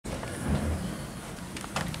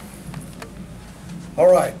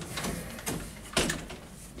All right.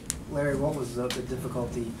 Larry, what was the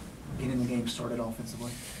difficulty getting the game started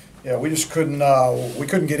offensively? Yeah, we just couldn't. We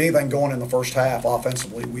couldn't get anything going in the first half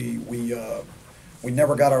offensively. We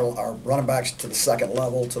never got our running backs to the second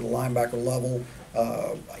level, to the linebacker level.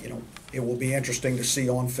 It will be interesting to see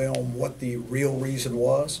on film what the real reason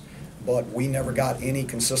was, but we never got any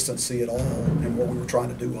consistency at all in what we were trying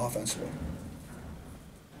to do offensively.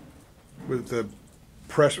 With the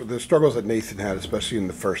pressure, the struggles that Nathan had, especially in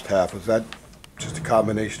the first half, was that just a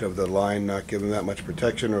combination of the line not giving that much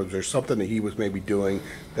protection, or was there something that he was maybe doing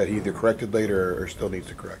that he either corrected later or still needs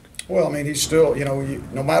to correct? Well, I mean, he's still,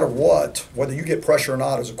 no matter what, whether you get pressure or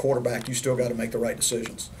not as a quarterback, you still got to make the right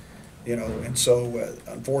decisions. And so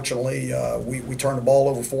unfortunately, we turned the ball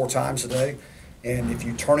over 4 times today. And if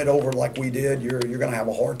you turn it over like we did, you're going to have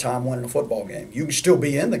a hard time winning a football game. You can still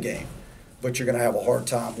be in the game, but you're going to have a hard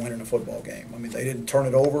time winning a football game. I mean, they didn't turn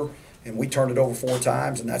it over, and we turned it over 4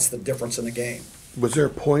 times, and that's the difference in the game. Was there a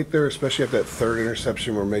point there, especially after that third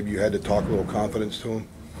interception, where maybe you had to talk a little confidence to him?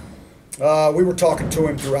 We were talking to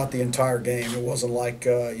him throughout the entire game. It wasn't like,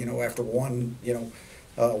 after one,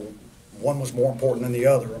 one was more important than the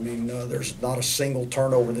other. I mean, there's not a single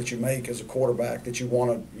turnover that you make as a quarterback that you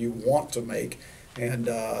want to make. And,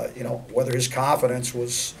 whether his confidence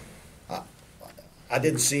was, I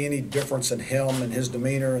didn't see any difference in him and his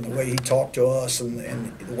demeanor and the way he talked to us and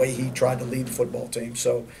the way he tried to lead the football team.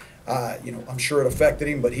 So, I'm sure it affected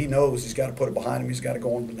him, but he knows he's got to put it behind him. He's got to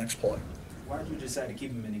go on to the next play. Why did you decide to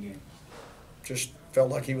keep him in the game? Just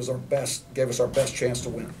felt like he was gave us our best chance to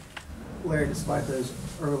win. Larry, despite those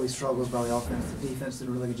early struggles by the offense, the defense did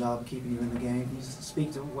a really good job of keeping you in the game. Can you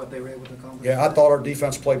speak to what they were able to accomplish? Yeah, I thought our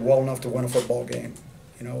defense played well enough to win a football game,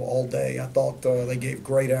 all day. I thought they gave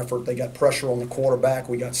great effort. They got pressure on the quarterback.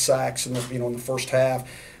 We got sacks in the first half.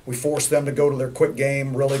 We forced them to go to their quick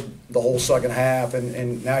game really the whole second half,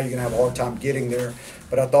 and now you're going to have a hard time getting there.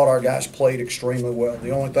 But I thought our guys played extremely well.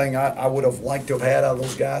 The only thing I would have liked to have had out of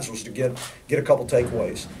those guys was to get a couple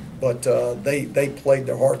takeaways. But they played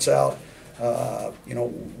their hearts out.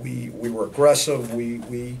 We were aggressive.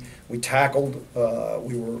 We tackled.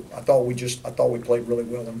 I thought we played really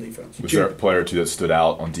well on defense. Was there a player or two that stood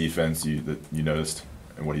out on defense that you noticed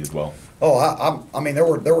and what he did well? Oh, I mean, there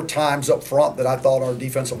were times up front that I thought our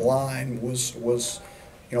defensive line was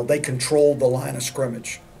they controlled the line of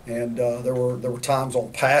scrimmage, and there were times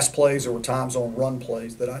on pass plays, there were times on run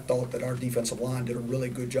plays that I thought that our defensive line did a really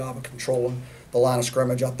good job of controlling the line of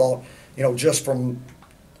scrimmage. I thought, just from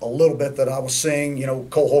a little bit that I was seeing,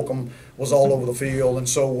 Cole Holcomb was all over the field, and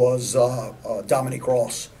so was Dominique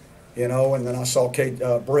Ross, and then I saw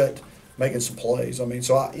Britt making some plays. I mean,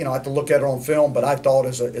 so I have to look at it on film, but I thought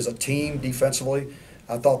as a team defensively,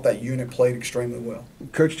 I thought that unit played extremely well.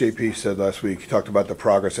 Coach JP said last week, he talked about the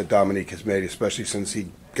progress that Dominique has made, especially since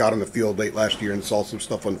he got on the field late last year and saw some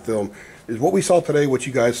stuff on film. Is what we saw today what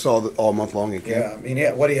you guys saw all month long in camp? Yeah, I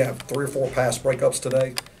mean, what do you have, 3 or 4 pass breakups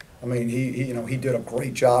today? I mean, he did a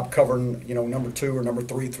great job covering, number 2 or number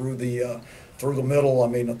 3 through the middle. I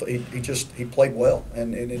mean, he played well,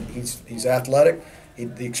 and he's athletic.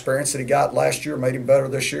 The experience that he got last year made him better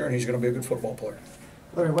this year, and he's going to be a good football player.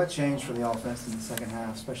 Larry, what changed for the offense in the second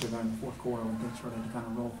half, especially during the fourth quarter when things started to kind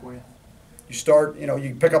of roll for you? You start,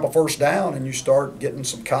 you pick up a first down and you start getting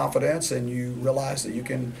some confidence, and you realize that you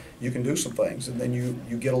can do some things, and then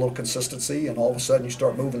you get a little consistency, and all of a sudden you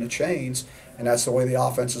start moving the chains, and that's the way the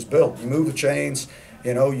offense is built. You move the chains,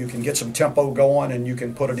 you can get some tempo going, and you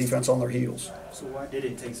can put a defense on their heels. So why did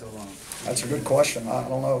it take so long? That's a good question. I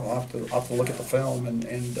don't know. I'll have to look at the film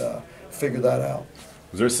and figure that out.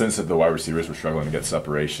 Was there a sense that the wide receivers were struggling to get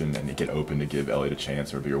separation and to get open to give Elliott a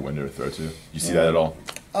chance or a bigger window to throw to? Did you see that at all?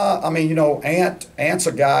 I mean, Ant's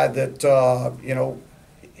a guy that,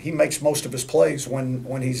 he makes most of his plays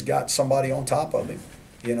when he's got somebody on top of him.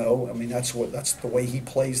 I mean, that's the way he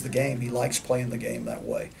plays the game. He likes playing the game that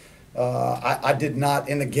way. I did not,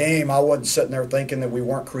 in the game, I wasn't sitting there thinking that we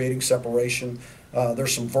weren't creating separation.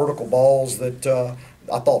 There's some vertical balls that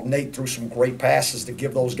I thought Nate threw some great passes to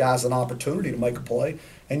give those guys an opportunity to make a play.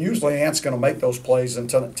 And usually Ant's going to make those plays, and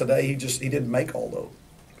today he didn't make all those.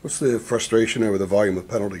 What's the frustration over the volume of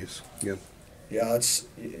penalties again? Yeah, it's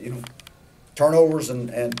turnovers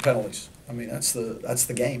and penalties. I mean, that's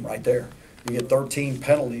the game right there. You get 13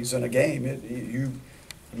 penalties in a game.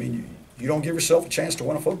 You don't give yourself a chance to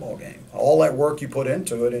win a football game. All that work you put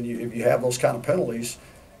into it, and if you have those kind of penalties,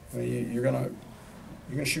 I mean, you're gonna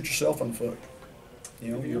shoot yourself in the foot.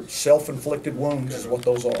 Your self-inflicted wounds is what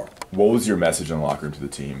those are. What was your message in the locker room to the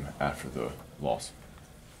team after the loss?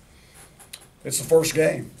 It's the first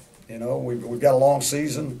game. You know, we've got a long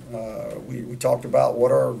season. We talked about what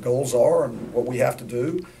our goals are and what we have to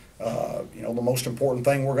do. You know, the most important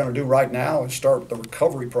thing we're going to do right now is start the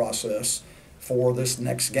recovery process for this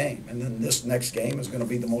next game. And then this next game is going to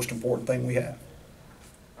be the most important thing we have.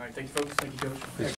 All right, thank you, folks. Thank you, Coach.